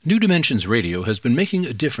New Dimensions Radio has been making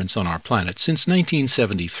a difference on our planet since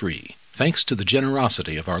 1973, thanks to the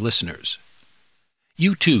generosity of our listeners.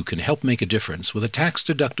 You too can help make a difference with a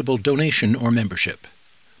tax-deductible donation or membership.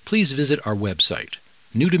 Please visit our website,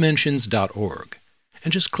 newdimensions.org,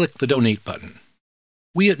 and just click the Donate button.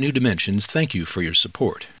 We at New Dimensions thank you for your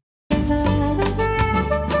support.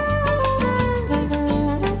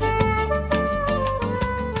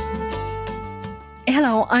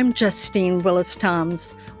 Hello, I'm Justine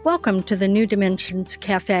Willis-Toms. Welcome to the New Dimensions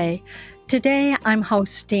Cafe. Today I'm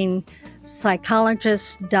hosting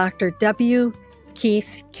psychologist Dr. W.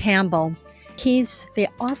 Keith Campbell. He's the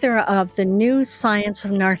author of The New Science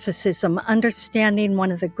of Narcissism, Understanding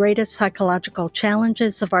One of the Greatest Psychological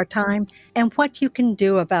Challenges of Our Time and What You Can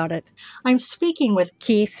Do About It. I'm speaking with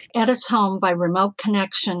Keith at his home by remote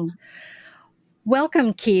connection.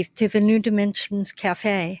 Welcome, Keith, to the New Dimensions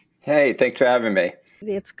Cafe. Hey, thanks for having me.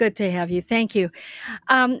 It's good to have you. Thank you.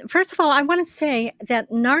 First of all, I want to say that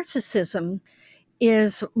narcissism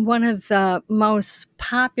is one of the most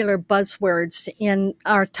popular buzzwords in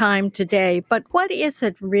our time today. But what is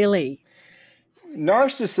it really?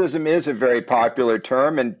 Narcissism is a very popular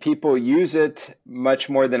term, and people use it much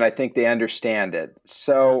more than I think they understand it.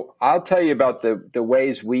 So I'll tell you about the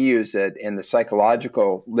ways we use it in the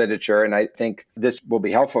psychological literature, and I think this will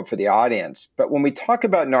be helpful for the audience. But when we talk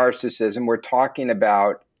about narcissism, we're talking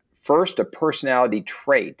about, first, a personality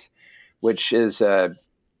trait, which is a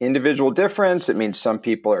individual difference. It means some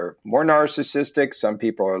people are more narcissistic, some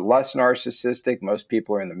people are less narcissistic, most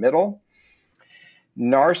people are in the middle.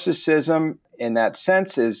 Narcissism, in that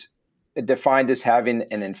sense, is defined as having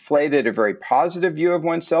an inflated, a very positive view of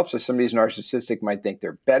oneself. So somebody who's narcissistic might think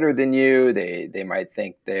they're better than you. They might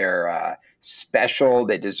think they're special.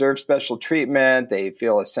 They deserve special treatment. They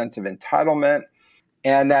feel a sense of entitlement.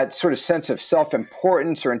 And that sort of sense of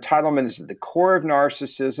self-importance or entitlement is at the core of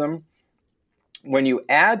narcissism. When you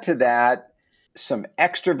add to that some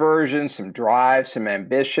extroversion, some drive, some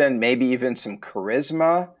ambition, maybe even some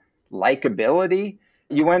charisma, likability,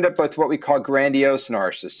 you end up with what we call grandiose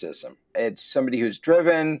narcissism. It's somebody who's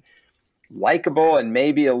driven, likable, and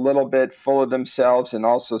maybe a little bit full of themselves, and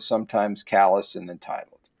also sometimes callous and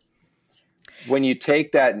entitled. When you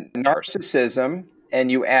take that narcissism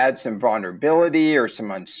and you add some vulnerability or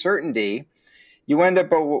some uncertainty, you end up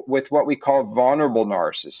with what we call vulnerable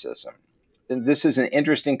narcissism. And this is an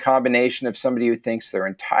interesting combination of somebody who thinks they're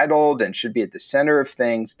entitled and should be at the center of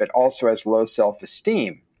things, but also has low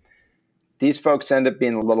self-esteem. These folks end up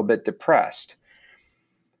being a little bit depressed.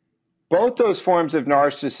 Both those forms of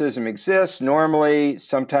narcissism exist. Normally,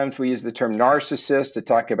 sometimes we use the term narcissist to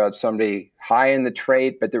talk about somebody high in the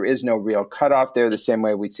trait, but there is no real cutoff there, the same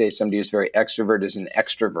way we say somebody who's very extrovert is an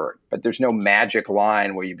extrovert. But there's no magic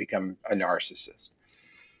line where you become a narcissist.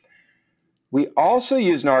 We also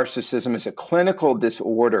use narcissism as a clinical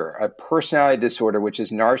disorder, a personality disorder, which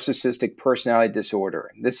is narcissistic personality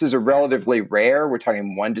disorder. This is a relatively rare, we're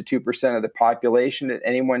talking 1% to 2% of the population at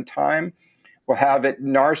any one time, will have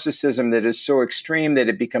narcissism that is so extreme that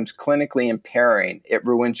it becomes clinically impairing. It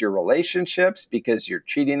ruins your relationships because you're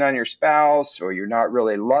cheating on your spouse or you're not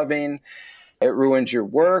really loving. It ruins your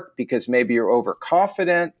work because maybe you're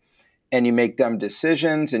overconfident and you make dumb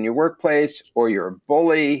decisions in your workplace, or you're a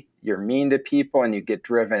bully, you're mean to people and you get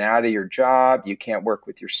driven out of your job, you can't work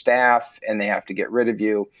with your staff and they have to get rid of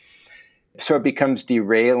you. So it becomes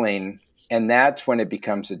derailing, and that's when it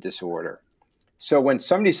becomes a disorder. So when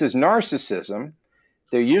somebody says narcissism,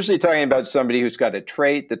 they're usually talking about somebody who's got a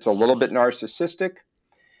trait that's a little bit narcissistic.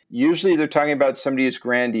 Usually they're talking about somebody who's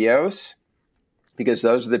grandiose, because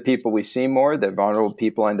those are the people we see more. The vulnerable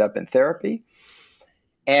people end up in therapy.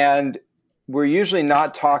 And we're usually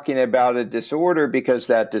not talking about a disorder because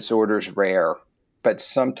that disorder is rare, but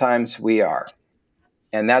sometimes we are.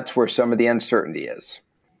 And that's where some of the uncertainty is.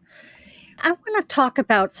 I want to talk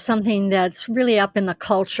about something that's really up in the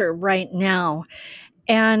culture right now,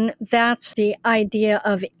 and that's the idea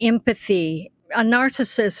of empathy. A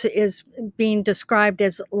narcissist is being described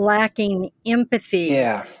as lacking empathy.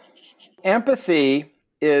 Yeah. Empathy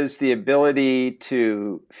is the ability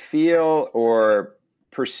to feel or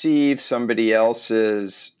perceive somebody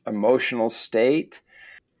else's emotional state.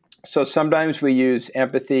 So sometimes we use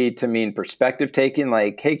empathy to mean perspective taking,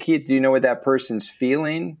 like, hey, Keith, do you know what that person's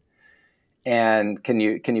feeling? And can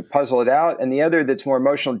you puzzle it out? And the other that's more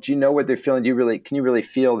emotional, do you know what they're feeling? Can you really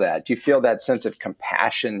feel that? Do you feel that sense of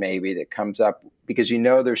compassion maybe that comes up because you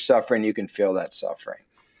know they're suffering, you can feel that suffering.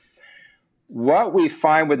 What we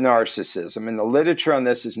find with narcissism, and the literature on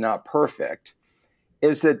this is not perfect,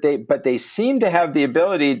 is that they seem to have the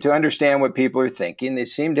ability to understand what people are thinking. They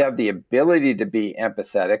seem to have the ability to be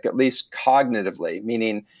empathetic, at least cognitively,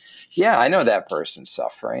 meaning, yeah, I know that person's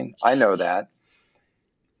suffering. I know that.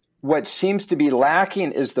 What seems to be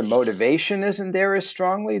lacking is the motivation isn't there as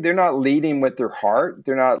strongly. They're not leading with their heart.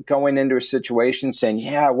 They're not going into a situation saying,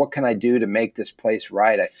 yeah, what can I do to make this place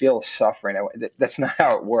right? I feel suffering. That's not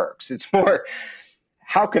how it works. It's more,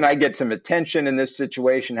 how can I get some attention in this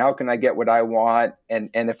situation? How can I get what I want?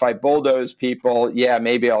 And if I bulldoze people, yeah,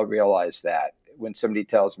 maybe I'll realize that when somebody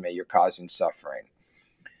tells me you're causing suffering.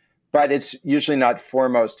 But it's usually not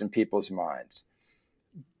foremost in people's minds.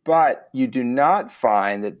 But you do not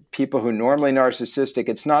find that people who are normally narcissistic,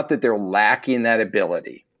 it's not that they're lacking that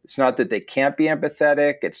ability. It's not that they can't be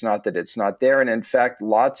empathetic. It's not that it's not there. And in fact,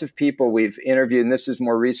 lots of people we've interviewed, and this is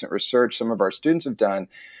more recent research some of our students have done,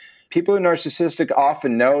 people who are narcissistic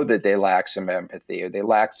often know that they lack some empathy or they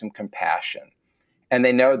lack some compassion. And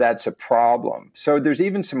they know that's a problem. So there's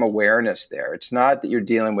even some awareness there. It's not that you're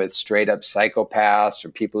dealing with straight up psychopaths or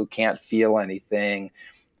people who can't feel anything.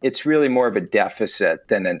 It's really more of a deficit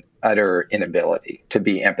than an utter inability to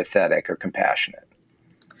be empathetic or compassionate.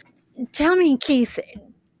 Tell me, Keith,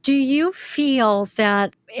 do you feel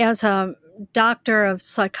that as a doctor of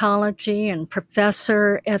psychology and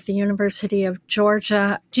professor at the University of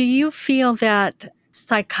Georgia, do you feel that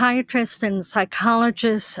psychiatrists and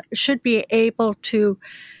psychologists should be able to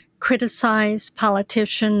criticize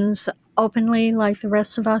politicians openly like the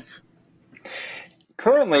rest of us?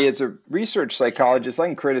 Currently, as a research psychologist, I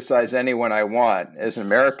can criticize anyone I want. As an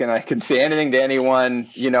American, I can say anything to anyone,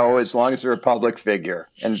 as long as they're a public figure.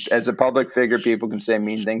 And as a public figure, people can say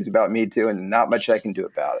mean things about me too, and not much I can do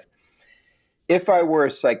about it. If I were a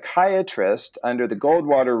psychiatrist, under the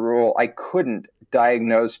Goldwater rule, I couldn't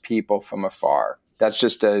diagnose people from afar. That's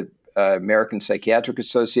just a American Psychiatric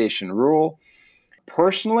Association rule.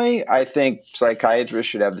 Personally, I think psychiatrists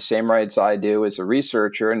should have the same rights I do as a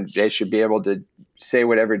researcher, and they should be able to say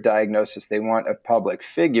whatever diagnosis they want of public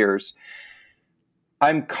figures.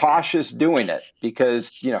 I'm cautious doing it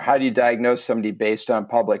because, how do you diagnose somebody based on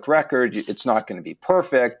public record? It's not going to be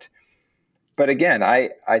perfect. But again,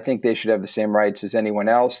 I think they should have the same rights as anyone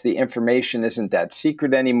else. The information isn't that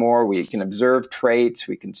secret anymore. We can observe traits.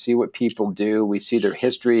 We can see what people do. We see their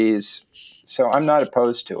histories. So I'm not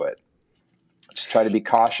opposed to it. Just try to be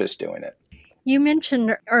cautious doing it. You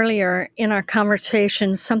mentioned earlier in our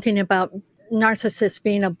conversation something about narcissists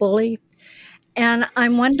being a bully. And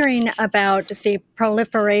I'm wondering about the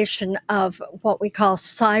proliferation of what we call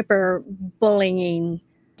cyberbullying.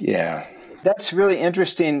 Yeah, that's really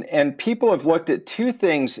interesting. And people have looked at two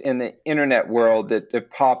things in the internet world that have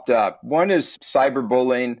popped up. One is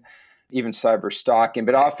cyberbullying, even cyber stalking,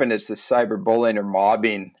 but often it's the cyberbullying or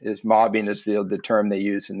mobbing. Mobbing is the term they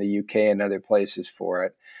use in the UK and other places for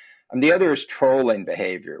it. And the other is trolling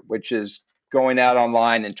behavior, which is going out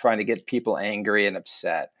online and trying to get people angry and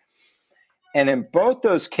upset. And in both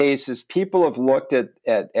those cases, people have looked at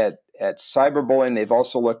cyberbullying. They've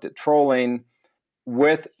also looked at trolling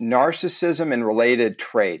with narcissism and related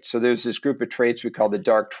traits. So there's this group of traits we call the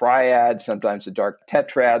dark triad, sometimes the dark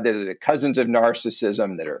tetrad, that are the cousins of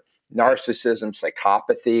narcissism, that are narcissism,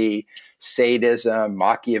 psychopathy, sadism,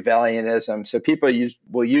 Machiavellianism. So people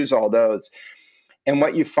will use all those. And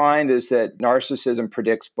what you find is that narcissism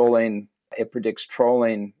predicts bullying. It predicts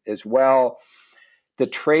trolling as well. The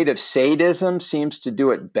trait of sadism seems to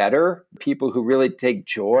do it better. People who really take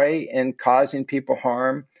joy in causing people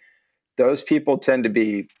harm, those people tend to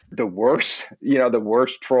be the worst, the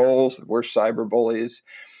worst trolls, the worst cyberbullies.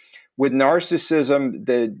 With narcissism,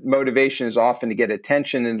 the motivation is often to get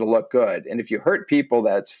attention and to look good. And if you hurt people,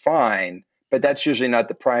 that's fine, but that's usually not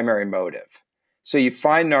the primary motive. So you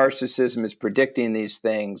find narcissism is predicting these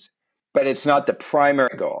things, but it's not the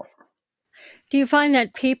primary goal. Do you find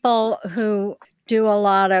that people who do a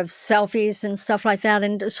lot of selfies and stuff like that,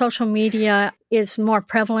 and social media is more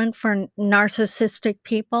prevalent for narcissistic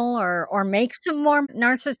people or makes them more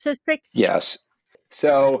narcissistic? Yes.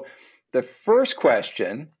 So the first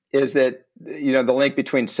question is that, the link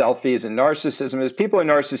between selfies and narcissism is people who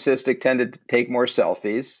are narcissistic tend to take more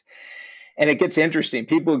selfies. And it gets interesting.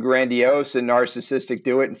 People who are grandiose and narcissistic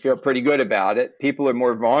do it and feel pretty good about it. People who are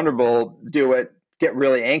more vulnerable do it, get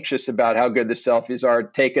really anxious about how good the selfies are,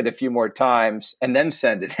 take it a few more times, and then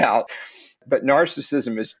send it out. But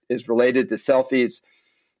narcissism is related to selfies.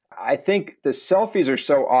 I think the selfies are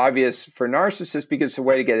so obvious for narcissists because it's a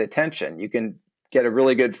way to get attention. You can get a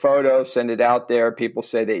really good photo, send it out there. People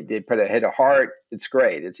say they hit a heart. It's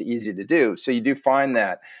great. It's easy to do. So you do find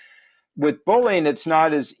that. With bullying, it's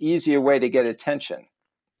not as easy a way to get attention.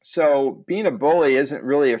 So being a bully isn't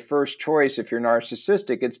really a first choice if you're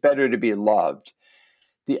narcissistic. It's better to be loved.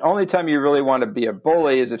 The only time you really want to be a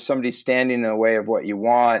bully is if somebody's standing in the way of what you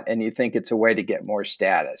want and you think it's a way to get more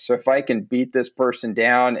status. So if I can beat this person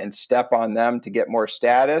down and step on them to get more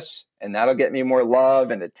status, and that'll get me more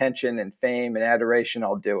love and attention and fame and adoration,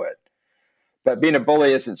 I'll do it. But being a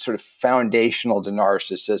bully isn't sort of foundational to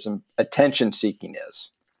narcissism. Attention seeking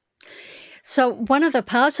is. So one of the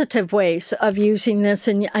positive ways of using this,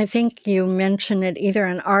 and I think you mentioned it either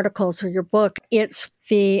in articles or your book, it's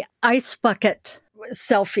the ice bucket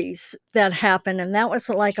selfies that happen. And that was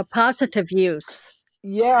like a positive use.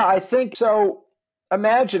 Yeah, I think so.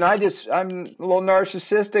 Imagine I'm a little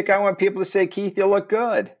narcissistic. I want people to say, Keith, you look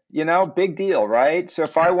good. Big deal, right? So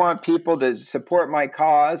if I want people to support my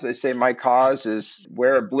cause, I say my cause is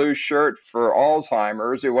wear a blue shirt for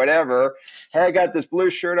Alzheimer's or whatever. Hey, I got this blue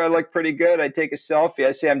shirt. I look pretty good. I take a selfie.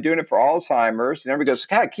 I say I'm doing it for Alzheimer's. And everybody goes,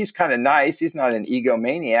 God, Keith's kind of nice. He's not an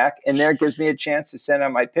egomaniac. And there it gives me a chance to send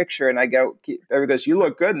out my picture. And everybody goes, you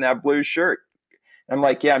look good in that blue shirt. And I'm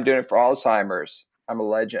like, yeah, I'm doing it for Alzheimer's. I'm a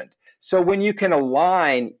legend. So when you can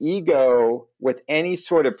align ego with any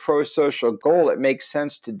sort of pro-social goal, it makes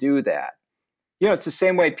sense to do that. It's the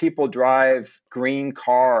same way people drive green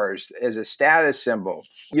cars as a status symbol.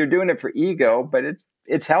 You're doing it for ego, but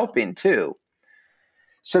it's helping too.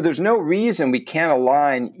 So there's no reason we can't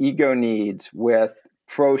align ego needs with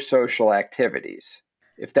pro-social activities,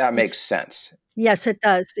 if that makes sense. Yes, it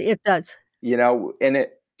does. It does.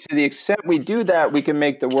 To the extent we do that, we can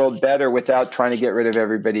make the world better without trying to get rid of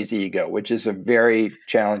everybody's ego, which is a very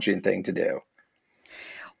challenging thing to do.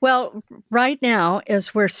 Well, right now,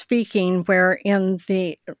 as we're speaking, we're in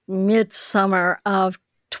the midsummer of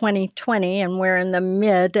 2020, and we're in the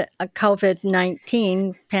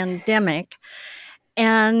mid-COVID-19 pandemic,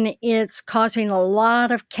 and it's causing a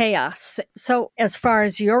lot of chaos. So as far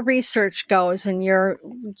as your research goes and your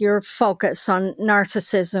focus on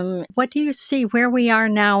narcissism, what do you see where we are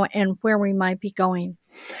now and where we might be going?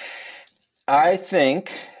 I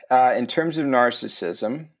think in terms of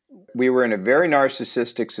narcissism, we were in a very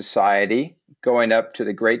narcissistic society going up to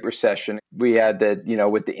the Great Recession. We had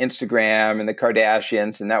with the Instagram and the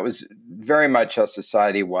Kardashians, and that was very much how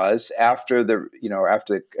society was. After the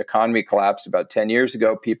economy collapsed about 10 years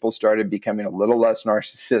ago, people started becoming a little less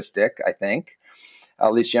narcissistic, I think.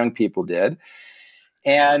 At least young people did.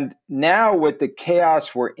 And now with the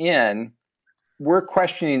chaos we're in, we're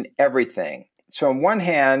questioning everything. So on one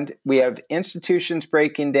hand, we have institutions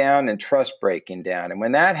breaking down and trust breaking down. And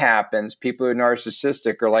when that happens, people who are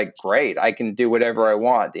narcissistic are like, great, I can do whatever I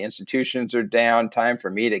want. The institutions are down, time for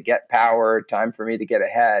me to get power, time for me to get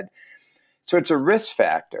ahead. So it's a risk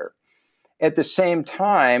factor. At the same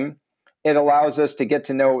time, it allows us to get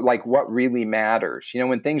to know what really matters.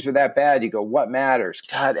 When things are that bad, you go, what matters?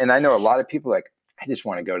 God, and I know a lot of people I just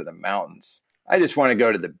want to go to the mountains. I just want to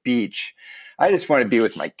go to the beach. I just want to be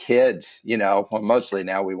with my kids, Well, mostly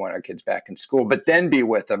now we want our kids back in school, but then be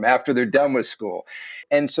with them after they're done with school.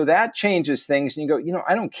 And so that changes things. And you go,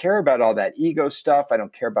 I don't care about all that ego stuff. I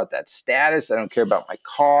don't care about that status. I don't care about my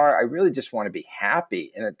car. I really just want to be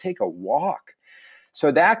happy and take a walk. So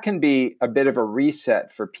that can be a bit of a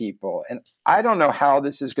reset for people. And I don't know how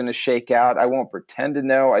this is going to shake out. I won't pretend to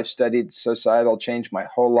know. I've studied societal change my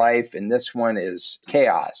whole life, and this one is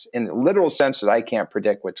chaos in the literal sense that I can't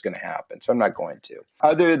predict what's going to happen. So I'm not going to.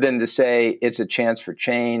 Other than to say it's a chance for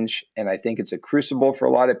change, and I think it's a crucible for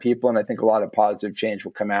a lot of people, and I think a lot of positive change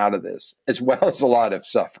will come out of this, as well as a lot of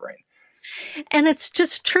suffering. And it's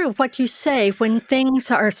just true what you say. When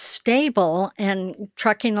things are stable and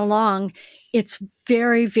trucking along, it's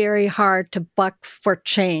very, very hard to buck for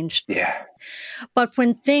change. Yeah. But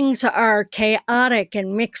when things are chaotic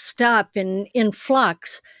and mixed up and in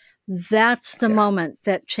flux, that's the moment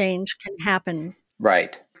that change can happen.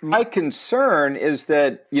 Right. My concern is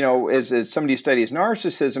that, as somebody who studies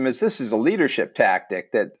narcissism, this is a leadership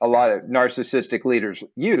tactic that a lot of narcissistic leaders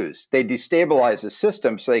use. They destabilize the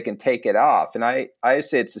system so they can take it off. And I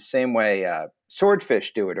say it's the same way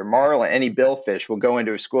swordfish do it, or marlin. Any billfish will go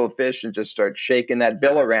into a school of fish and just start shaking that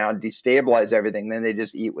bill around, destabilize everything. Then they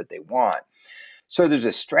just eat what they want. So there's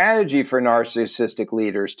a strategy for narcissistic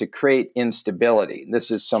leaders to create instability.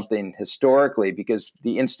 This is something historically, because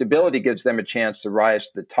the instability gives them a chance to rise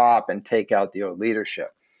to the top and take out the old leadership.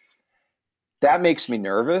 That makes me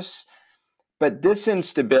nervous. But this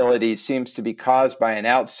instability seems to be caused by an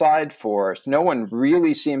outside force. No one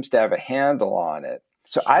really seems to have a handle on it.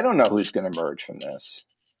 So I don't know who's going to emerge from this.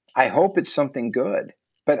 I hope it's something good,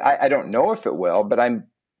 but I don't know if it will, but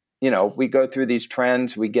we go through these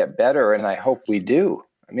trends, we get better, and I hope we do.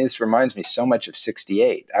 I mean, this reminds me so much of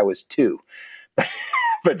 68. I was 2.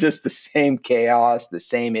 but just the same chaos, the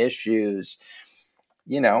same issues,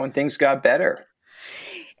 and things got better.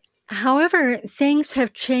 However, things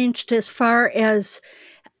have changed as far as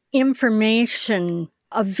information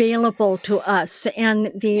available to us. And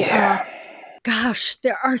gosh,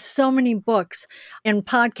 there are so many books and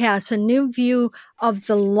podcasts, a new view of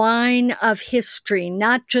the line of history,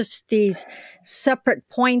 not just these separate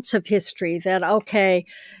points of history that, okay,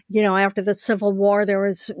 after the Civil War, there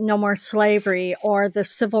was no more slavery, or the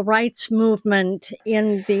Civil Rights Movement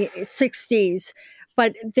in the 60s.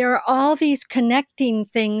 But there are all these connecting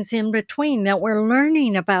things in between that we're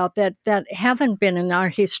learning about that haven't been in our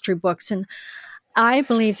history books. And I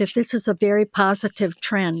believe that this is a very positive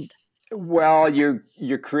trend. Well,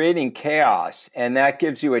 you're creating chaos, and that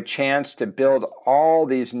gives you a chance to build all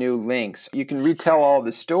these new links. You can retell all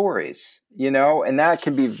the stories, and that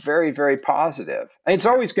can be very, very positive. And it's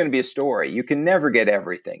always going to be a story. You can never get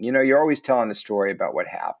everything. You're always telling a story about what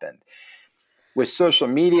happened. With social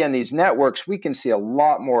media and these networks, we can see a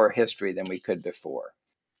lot more history than we could before.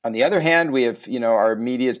 On the other hand, we have, our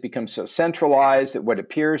media has become so centralized that what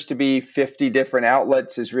appears to be 50 different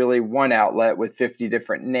outlets is really one outlet with 50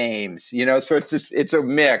 different names, so it's a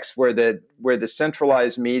mix where the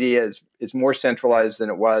centralized media is more centralized than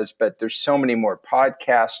it was, but there's so many more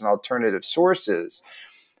podcasts and alternative sources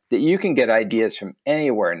that you can get ideas from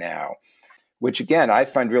anywhere now, which again, I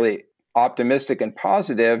find really optimistic and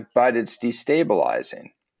positive, but it's destabilizing.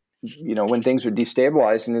 When things are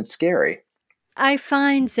destabilizing, it's scary. I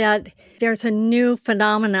find that there's a new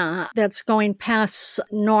phenomena that's going past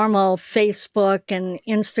normal Facebook and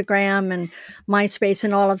Instagram and MySpace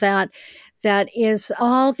and all of that is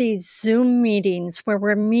all these Zoom meetings where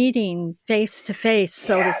we're meeting face to face,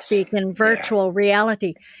 so to speak, in virtual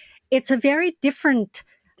reality. It's a very different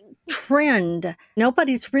trend.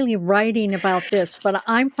 Nobody's really writing about this, but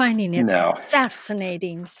I'm finding it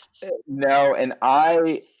fascinating. No, and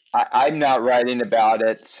I'm not writing about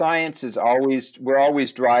it. Science is we're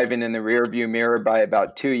always driving in the rearview mirror by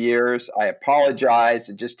about 2 years. I apologize.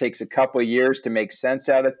 It just takes a couple of years to make sense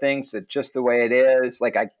out of things. That's just the way it is.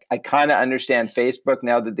 Like I kind of understand Facebook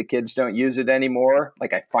now that the kids don't use it anymore.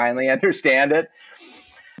 Like I finally understand it.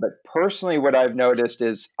 But personally, what I've noticed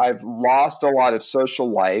is I've lost a lot of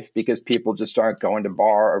social life because people just aren't going to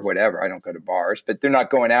bar or whatever. I don't go to bars, but they're not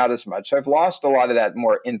going out as much. So I've lost a lot of that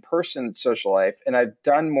more in-person social life, and I've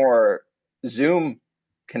done more Zoom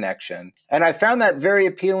connection. And I found that very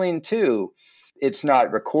appealing too. It's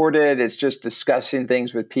not recorded. It's just discussing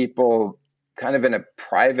things with people kind of in a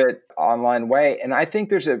private online way. And I think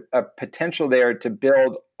there's a potential there to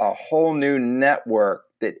build a whole new network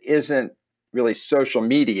that isn't really social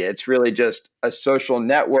media. It's really just a social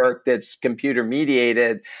network that's computer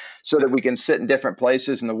mediated so that we can sit in different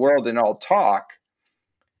places in the world and all talk.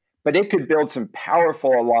 But it could build some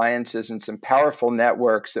powerful alliances and some powerful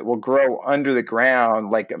networks that will grow under the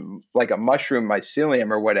ground like a mushroom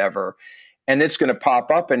mycelium or whatever. And it's going to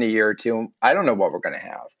pop up in a year or two. I don't know what we're going to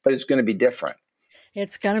have, but it's going to be different.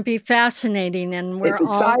 It's going to be fascinating. And we're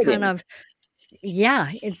all kind of Yeah,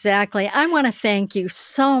 exactly. I want to thank you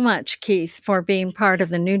so much, Keith, for being part of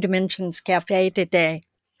the New Dimensions Cafe today.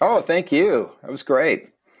 Oh, thank you. That was great.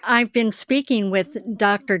 I've been speaking with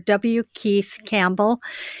Dr. W. Keith Campbell.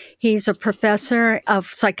 He's a professor of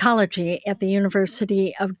psychology at the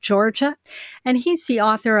University of Georgia, and he's the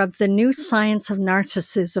author of The New Science of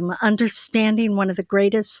Narcissism, Understanding One of the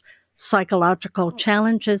Greatest Psychological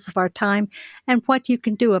Challenges of Our Time and What You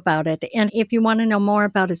Can Do About It. And if you want to know more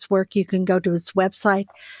about his work, you can go to his website,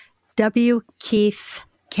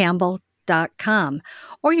 wkeithcampbell.com,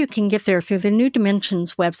 or you can get there through the New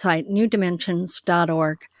Dimensions website,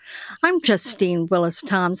 newdimensions.org. I'm Justine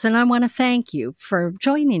Willis-Toms, and I want to thank you for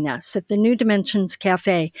joining us at the New Dimensions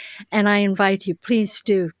Cafe, and I invite you, please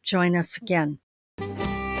do join us again.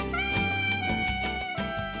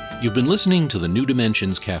 You've been listening to the New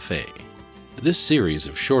Dimensions Cafe. This series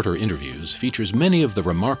of shorter interviews features many of the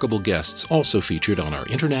remarkable guests also featured on our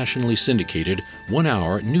internationally syndicated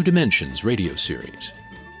one-hour New Dimensions radio series.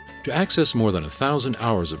 To access more than 1,000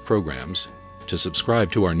 hours of programs, to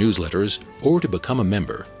subscribe to our newsletters, or to become a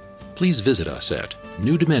member, please visit us at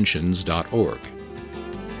newdimensions.org.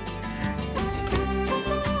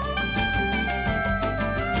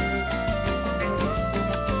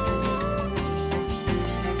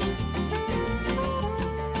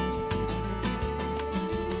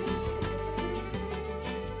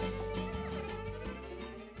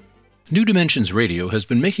 New Dimensions Radio has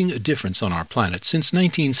been making a difference on our planet since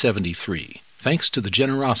 1973, thanks to the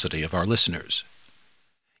generosity of our listeners.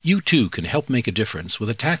 You too can help make a difference with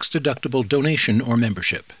a tax-deductible donation or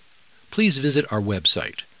membership. Please visit our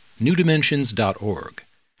website, newdimensions.org,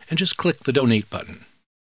 and just click the Donate button.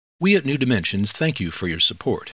 We at New Dimensions thank you for your support.